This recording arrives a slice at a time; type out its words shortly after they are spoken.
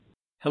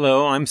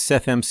Hello, I'm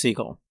Seth M.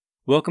 Siegel.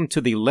 Welcome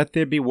to the Let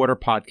There Be Water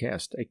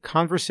podcast, a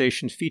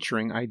conversation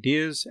featuring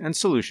ideas and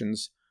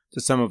solutions to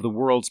some of the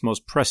world's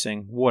most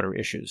pressing water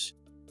issues.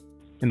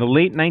 In the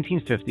late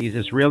 1950s,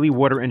 Israeli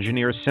water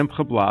engineer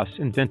Simcha Blas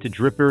invented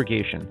drip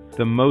irrigation,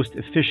 the most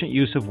efficient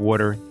use of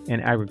water in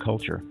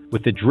agriculture,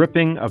 with the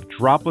dripping of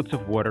droplets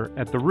of water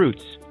at the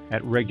roots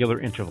at regular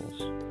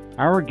intervals.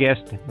 Our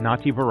guest,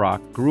 Naty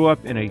Barak, grew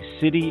up in a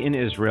city in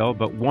Israel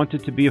but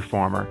wanted to be a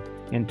farmer.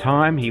 In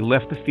time, he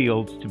left the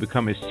fields to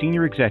become a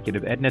senior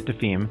executive at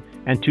Netafim,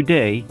 and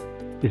today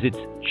is its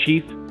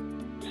chief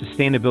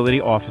sustainability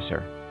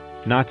officer.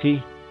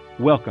 Naty,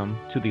 welcome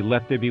to the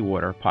Let There Be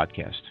Water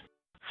podcast.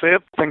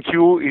 Seth, thank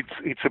you.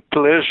 It's a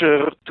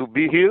pleasure to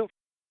be here.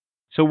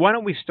 So why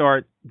don't we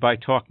start by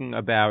talking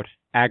about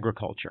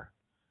agriculture?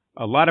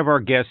 A lot of our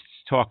guests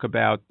talk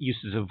about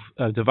uses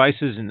of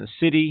devices in the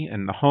city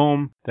and the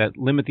home that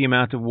limit the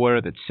amount of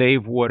water, that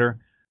save water,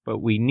 but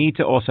we need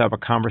to also have a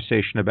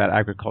conversation about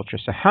agriculture.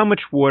 So how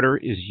much water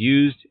is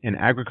used in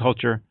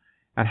agriculture,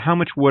 and how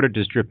much water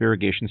does drip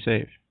irrigation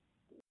save?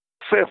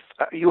 Seth,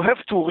 you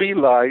have to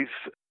realize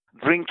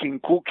drinking,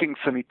 cooking,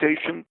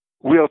 sanitation,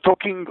 we are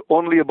talking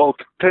only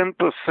about 10%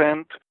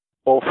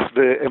 of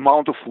the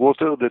amount of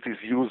water that is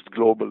used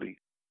globally.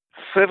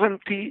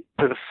 70%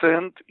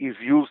 is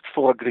used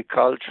for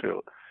agriculture.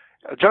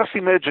 Just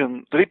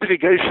imagine, drip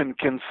irrigation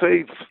can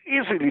save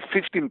easily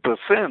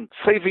 15%.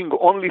 Saving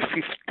only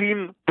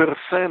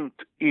 15%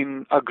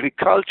 in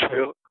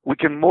agriculture, we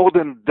can more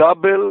than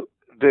double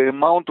the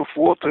amount of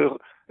water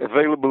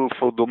available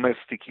for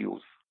domestic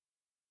use.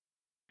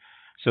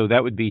 So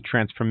that would be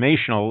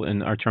transformational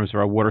in our terms of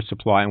our water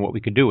supply and what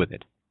we could do with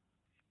it.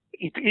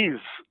 It is.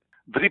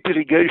 Drip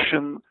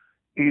irrigation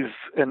is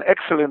an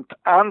excellent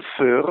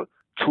answer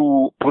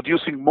to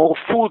producing more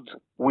food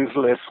with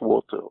less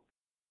water.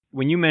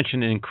 When you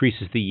mention it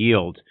increases the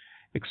yield,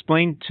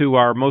 explain to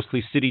our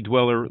mostly city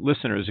dweller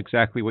listeners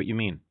exactly what you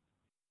mean.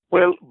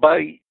 Well,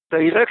 by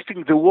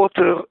directing the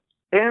water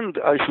and,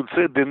 I should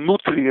say, the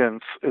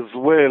nutrients as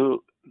well,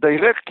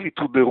 directly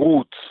to the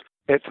roots,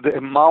 at the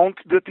amount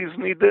that is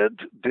needed,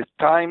 the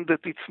time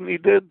that it's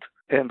needed,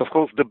 and of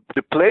course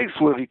the place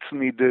where it's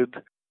needed,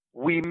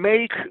 we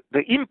make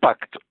the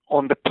impact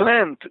on the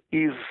plant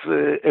is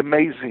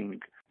amazing.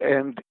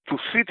 And to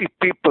city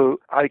people,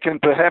 I can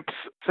perhaps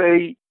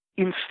say,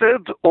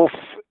 instead of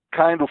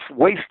kind of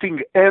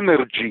wasting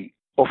energy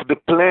of the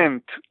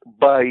plant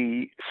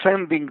by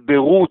sending the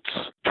roots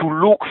to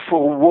look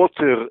for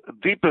water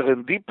deeper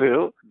and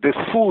deeper, the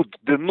food,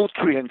 the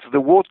nutrients, the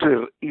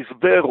water is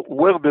there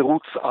where the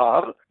roots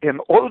are,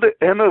 and all the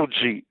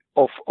energy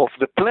of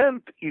the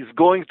plant is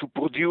going to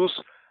produce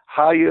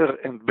higher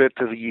and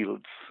better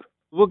yields.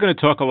 We're going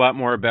to talk a lot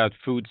more about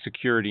food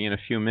security in a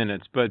few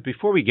minutes, but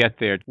before we get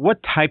there,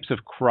 what types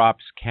of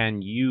crops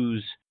can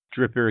use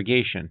drip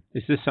irrigation?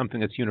 Is this something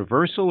that's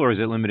universal, or is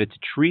it limited to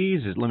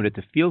trees? Is it limited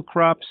to field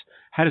crops?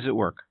 How does it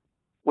work?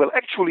 Well,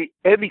 actually,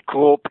 any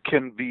crop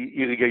can be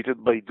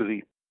irrigated by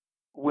drip.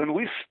 When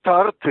we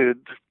started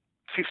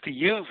 50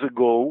 years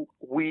ago,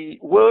 we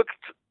worked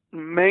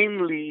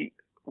mainly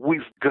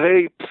with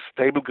grapes,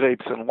 table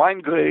grapes and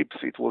wine grapes.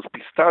 It was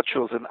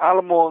pistachios and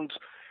almonds.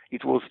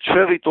 It was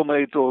cherry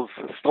tomatoes,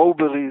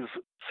 strawberries,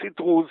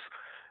 citrus.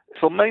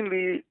 So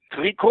mainly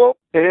tree crop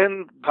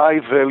and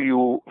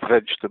high-value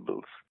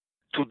vegetables.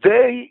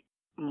 Today,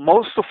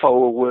 most of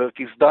our work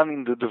is done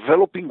in the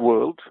developing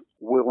world,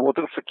 where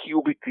water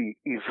security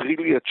is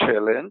really a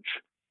challenge,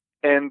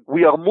 and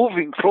we are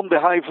moving from the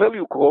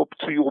high-value crop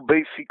to your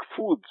basic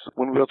foods.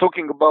 When we are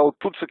talking about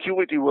food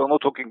security, we are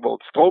not talking about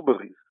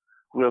strawberries.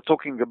 We are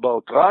talking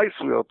about rice,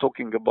 we are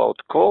talking about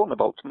corn,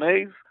 about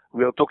maize,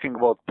 we are talking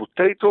about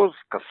potatoes,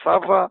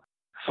 cassava,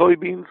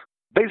 soybeans.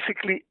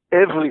 Basically,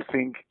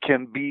 everything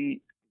can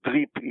be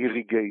drip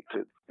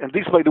irrigated. And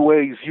this, by the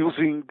way, is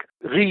reusing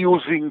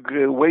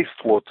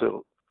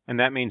wastewater. And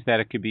that means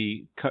that it could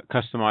be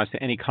customized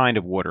to any kind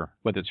of water,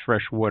 whether it's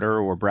fresh water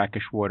or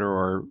brackish water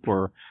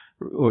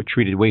or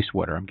treated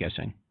wastewater, I'm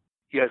guessing.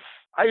 Yes.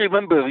 I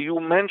remember you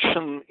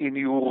mentioned in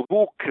your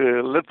book,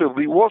 Let There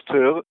Be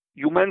Water,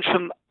 you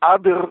mentioned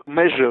other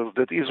measures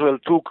that Israel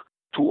took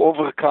to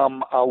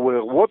overcome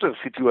our water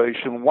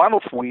situation, one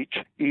of which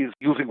is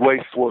using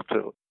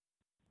wastewater.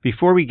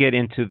 Before we get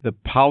into the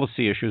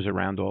policy issues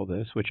around all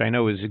this, which I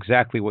know is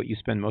exactly what you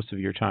spend most of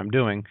your time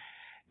doing,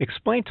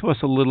 explain to us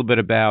a little bit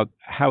about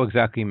how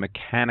exactly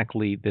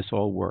mechanically this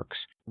all works.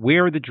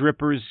 Where the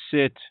drippers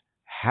sit,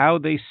 how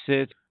they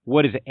sit,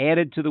 what is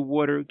added to the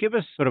water. Give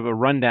us sort of a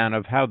rundown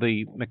of how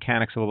the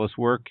mechanics of all this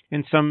work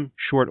in some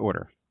short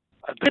order.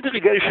 Drip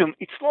irrigation,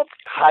 it's not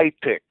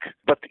high-tech,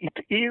 but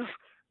it is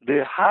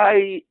the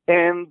high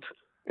end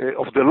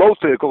of the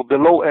low-tech or the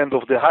low end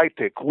of the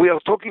high-tech. We are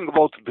talking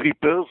about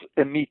drippers,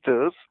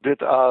 emitters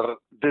that are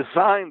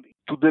designed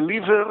to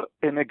deliver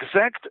an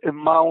exact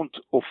amount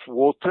of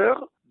water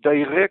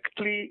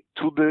directly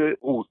to the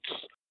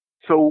roots.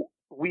 So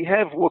we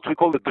have what we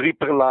call a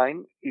dripper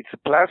line. It's a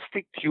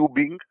plastic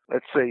tubing,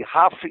 let's say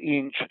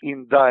half-inch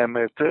in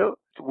diameter.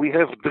 We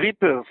have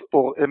drippers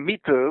or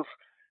emitters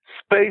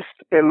spaced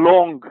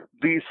along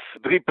this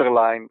dripper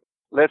line,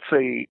 let's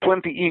say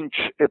 20-inch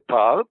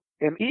apart,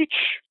 and each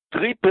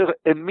dripper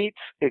emits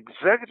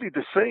exactly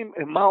the same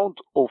amount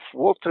of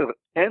water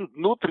and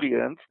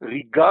nutrients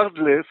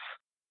regardless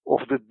of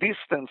the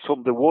distance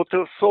from the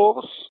water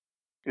source,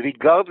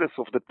 regardless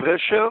of the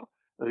pressure,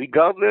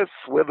 regardless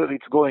whether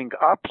it's going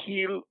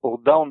uphill or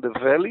down the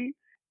valley.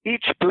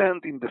 Each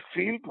plant in the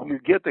field will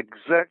get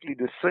exactly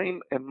the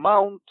same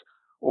amount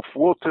of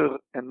water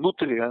and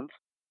nutrients,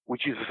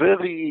 which is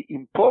very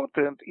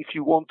important if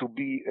you want to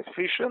be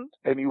efficient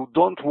and you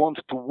don't want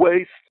to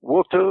waste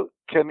water,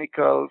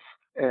 chemicals,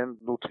 and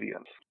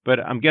nutrients. But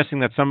I'm guessing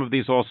that some of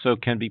these also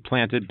can be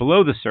planted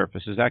below the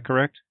surface. Is that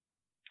correct?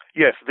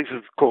 Yes, this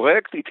is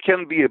correct. It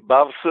can be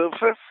above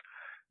surface.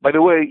 By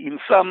the way, in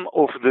some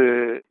of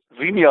the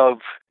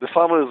vineyards, the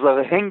farmers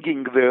are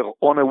hanging there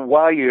on a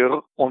wire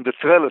on the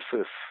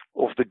trellises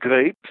of the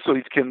grape, so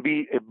it can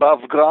be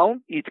above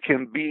ground, it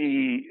can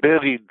be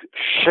buried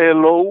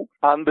shallow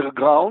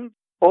underground,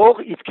 or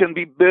it can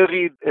be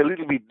buried a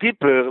little bit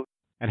deeper.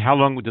 And how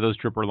long do those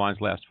dripper lines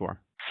last for?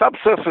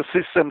 Subsurface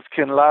systems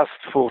can last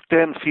for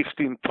 10,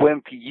 15,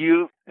 20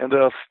 years, and they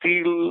are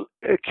still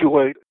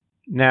accurate.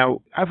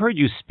 Now, I've heard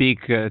you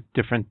speak at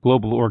different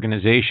global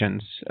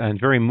organizations, and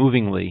very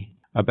movingly,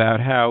 about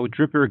how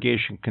drip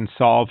irrigation can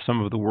solve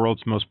some of the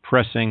world's most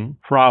pressing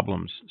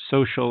problems,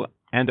 social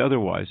and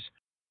otherwise.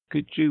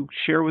 Could you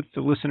share with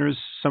the listeners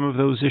some of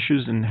those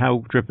issues and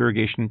how drip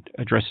irrigation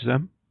addresses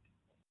them?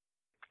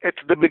 At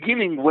the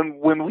beginning,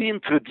 when we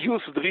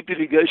introduced drip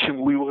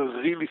irrigation, we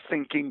were really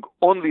thinking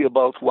only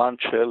about one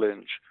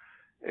challenge,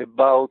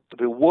 about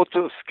the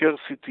water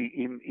scarcity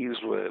in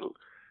Israel.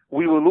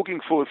 We were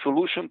looking for a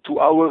solution to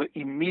our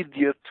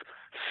immediate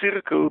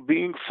circle,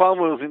 being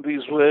farmers in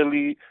the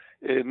Israeli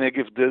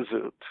Negev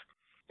desert.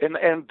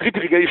 And drip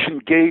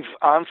irrigation gave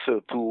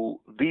answer to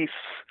this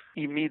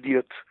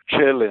immediate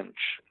challenge.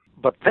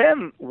 But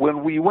then,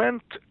 when we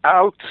went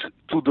out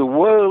to the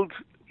world,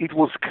 it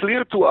was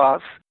clear to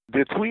us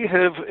that we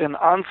have an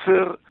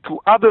answer to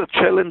other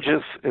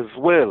challenges as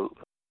well.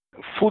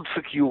 Food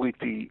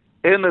security,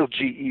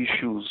 energy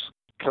issues,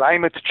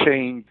 climate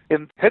change.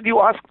 And had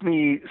you asked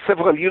me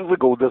several years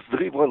ago,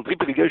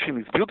 drip irrigation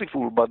is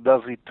beautiful, but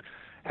does it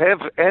have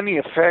any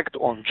effect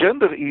on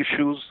gender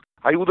issues?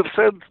 I would have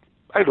said,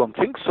 I don't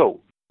think so.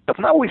 But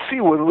now we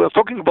see when we are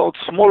talking about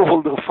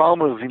smallholder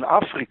farmers in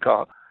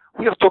Africa,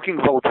 we are talking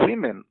about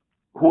women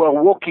who are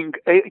walking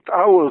 8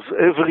 hours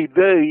every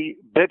day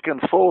back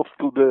and forth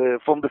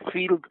from the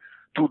field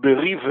to the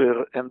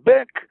river and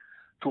back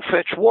to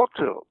fetch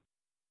water.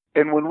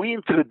 And when we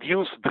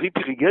introduce drip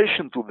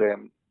irrigation to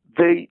them,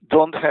 they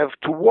don't have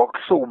to walk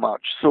so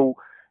much. So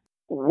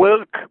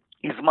work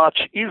is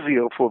much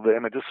easier for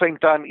them. At the same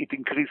time, it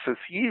increases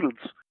yields.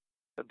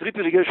 Drip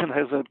irrigation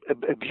has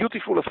a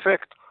beautiful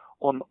effect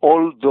on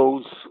all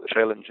those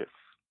challenges.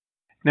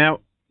 Now,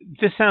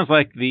 this sounds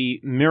like the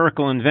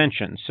miracle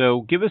invention.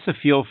 So give us a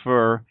feel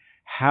for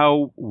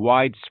how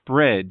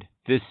widespread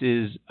this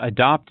is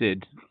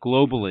adopted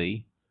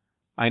globally.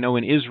 I know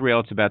in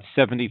Israel, it's about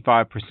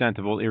 75%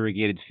 of all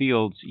irrigated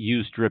fields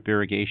use drip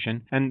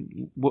irrigation.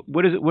 And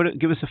what is it?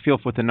 Give us a feel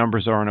for what the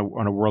numbers are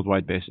on a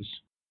worldwide basis.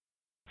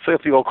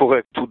 Seth, you are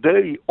correct.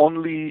 Today,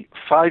 only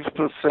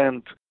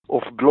 5%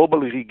 of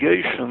global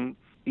irrigation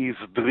is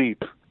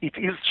drip. It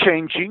is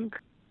changing,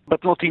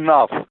 but not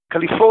enough.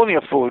 California,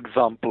 for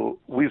example,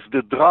 with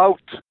the drought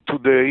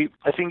today,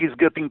 I think is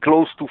getting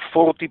close to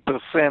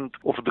 40%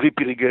 of drip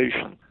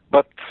irrigation.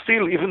 But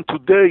still, even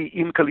today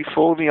in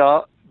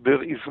California,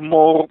 there is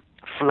more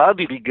flood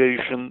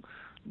irrigation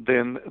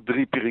than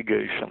drip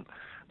irrigation.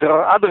 There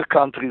are other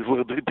countries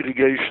where drip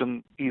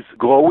irrigation is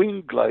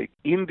growing, like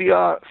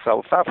India,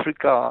 South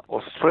Africa,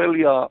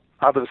 Australia,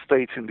 other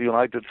states in the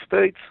United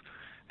States,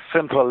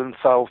 Central and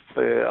South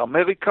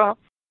America.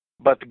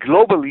 But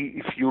globally,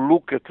 if you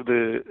look at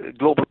the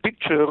global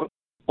picture,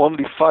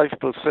 only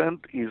 5%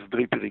 is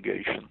drip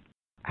irrigation.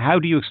 How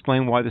do you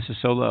explain why this is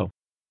so low?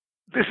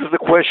 This is the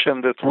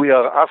question that we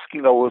are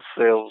asking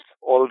ourselves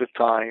all the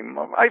time.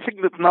 I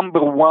think that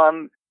number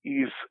one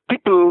is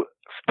people,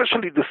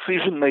 especially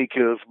decision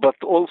makers, but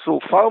also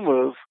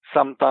farmers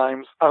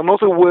sometimes, are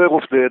not aware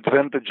of the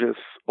advantages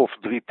of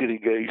drip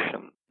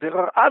irrigation. There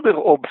are other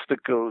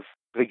obstacles,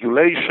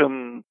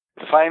 regulation,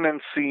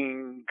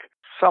 financing,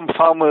 some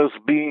farmers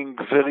being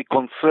very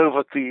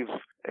conservative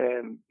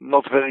and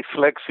not very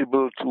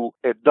flexible to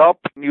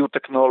adopt new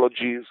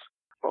technologies.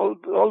 All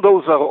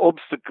those are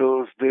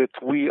obstacles that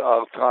we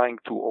are trying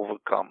to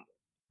overcome.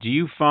 Do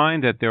you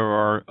find that there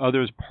are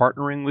others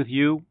partnering with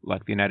you,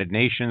 like the United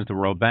Nations, the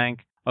World Bank,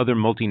 other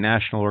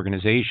multinational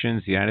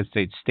organizations, the United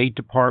States State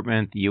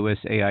Department, the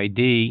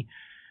USAID?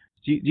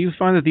 Do you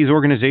find that these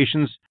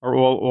organizations are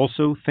all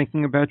also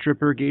thinking about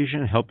drip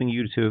irrigation, helping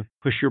you to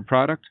push your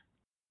product?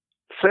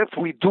 Seth,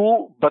 we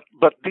do, but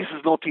this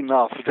is not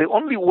enough. The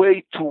only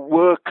way to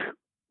work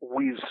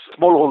with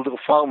smallholder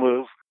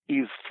farmers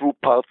is through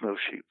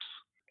partnerships.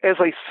 As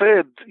I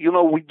said,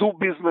 we do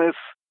business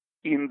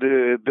in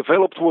the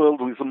developed world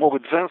with the more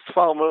advanced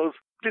farmers,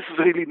 this is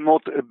really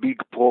not a big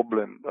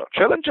problem.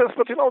 Challenges,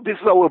 but this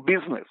is our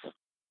business.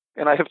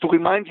 And I have to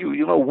remind you,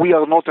 we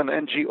are not an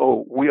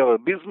NGO. We are a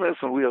business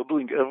and we are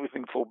doing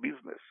everything for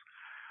business.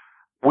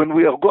 When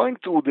we are going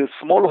to the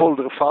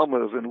smallholder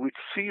farmers and we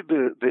see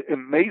the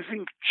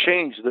amazing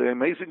change, the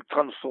amazing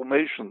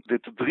transformation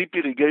that drip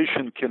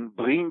irrigation can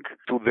bring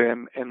to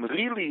them and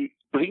really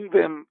bring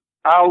them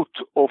out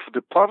of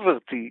the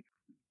poverty,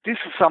 this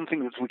is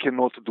something that we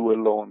cannot do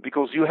alone,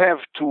 because you have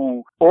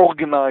to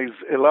organize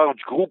a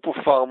large group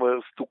of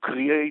farmers to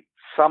create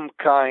some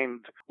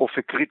kind of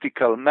a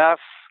critical mass.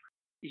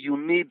 You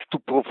need to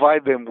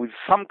provide them with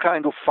some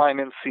kind of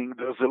financing.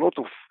 There's a lot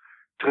of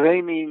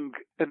training,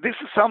 and this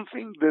is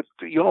something that,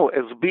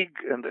 as big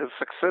and as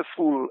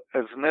successful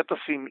as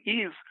Netafim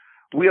is,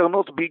 we are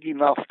not big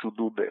enough to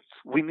do that.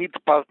 We need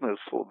partners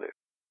for that.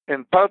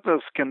 And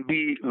partners can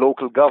be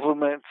local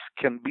governments,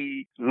 can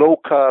be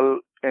local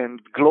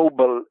and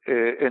global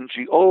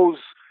NGOs,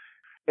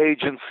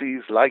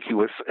 agencies like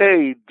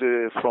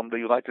USAID from the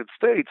United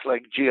States,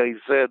 like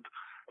GIZ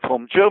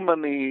from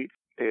Germany,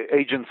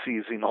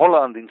 agencies in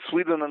Holland, in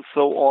Sweden, and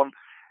so on.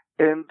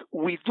 And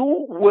we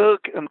do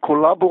work and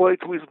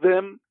collaborate with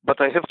them,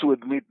 but I have to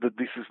admit that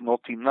this is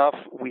not enough.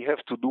 We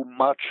have to do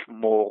much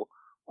more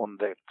on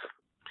that.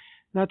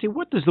 Naty,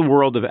 what does the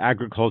world of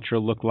agriculture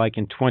look like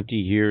in 20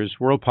 years?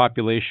 World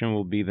population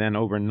will be then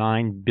over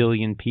 9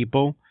 billion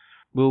people.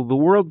 Will the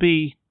world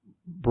be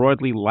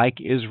broadly like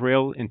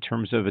Israel in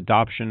terms of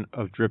adoption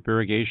of drip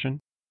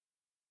irrigation?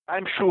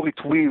 I'm sure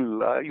it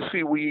will. You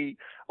see, we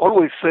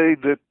always say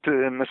that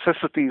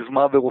necessity is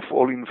mother of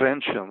all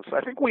inventions. I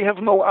think we have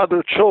no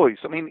other choice.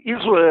 I mean,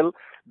 Israel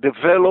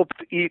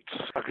developed its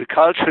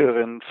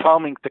agriculture and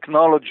farming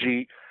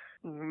technology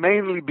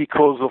mainly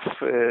because of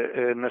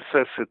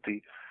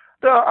necessity.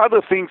 There are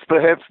other things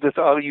perhaps that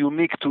are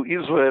unique to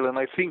Israel, and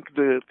I think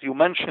that you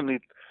mentioned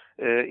it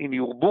in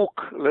your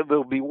book, Let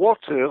There Be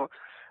Water,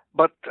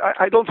 but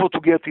I don't want to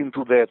get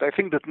into that. I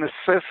think that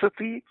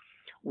necessity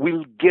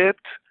will get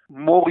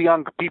more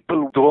young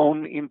people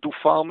drawn into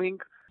farming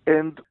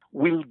and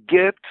will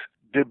get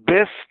the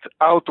best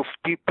out of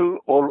people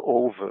all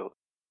over.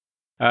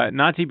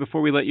 Naty,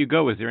 before we let you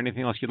go, is there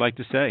anything else you'd like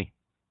to say?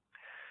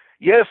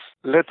 Yes,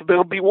 let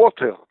there be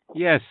water.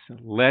 Yes,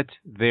 let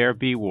there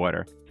be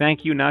water.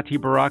 Thank you, Naty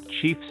Barak,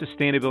 Chief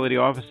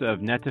Sustainability Officer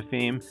of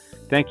Netafim.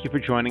 Thank you for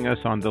joining us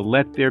on the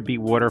Let There Be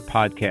Water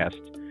podcast.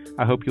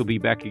 I hope you'll be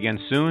back again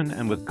soon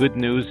and with good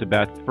news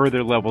about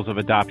further levels of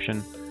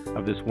adoption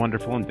of this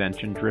wonderful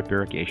invention, drip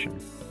irrigation.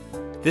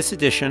 This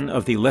edition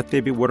of the Let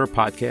There Be Water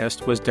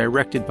podcast was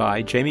directed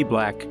by Jamie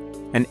Black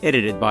and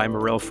edited by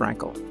Morel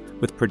Frankel,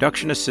 with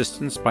production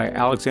assistance by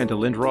Alexander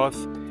Lindroth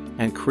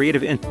and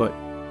creative input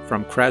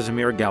from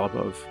Krasimir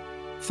Galibov.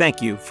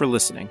 Thank you for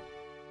listening.